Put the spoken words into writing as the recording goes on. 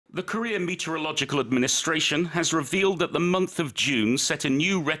The Korea Meteorological Administration has revealed that the month of June set a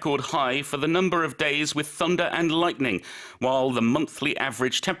new record high for the number of days with thunder and lightning, while the monthly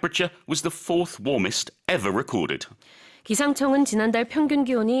average temperature was the fourth warmest ever recorded. 기상청은 지난달 평균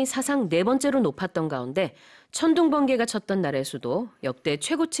기온이 사상 네 번째로 높았던 가운데 천둥 번개가 쳤던 날의 수도 역대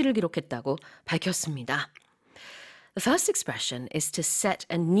최고치를 기록했다고 밝혔습니다. The first expression is to set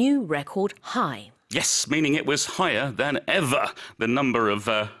a new record high. Yes, meaning it was higher than ever. The number of,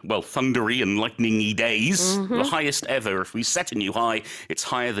 thundery and lightningy days, the highest ever. If we set a new high, it's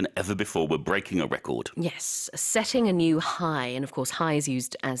higher than ever before. We're breaking a record. Yes, setting a new high. And of course, high is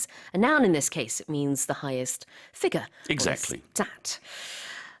used as a noun in this case. It means the highest figure. Exactly. Stat.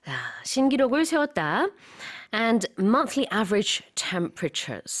 신기록을 세웠다. And monthly average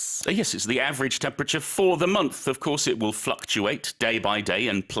temperatures. Yes, it's the average temperature for the month. Of course, it will fluctuate day by day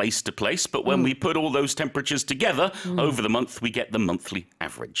and place to place. But when we put all those temperatures together over the month, we get the monthly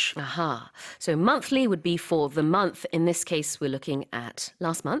average. Aha. So monthly would be for the month. In this case, we're looking at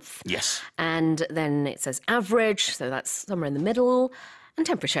last month. Yes. And then it says average. So that's somewhere in the middle. And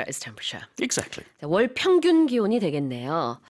temperature is temperature. Exactly. 월 평균 기온이 되겠네요.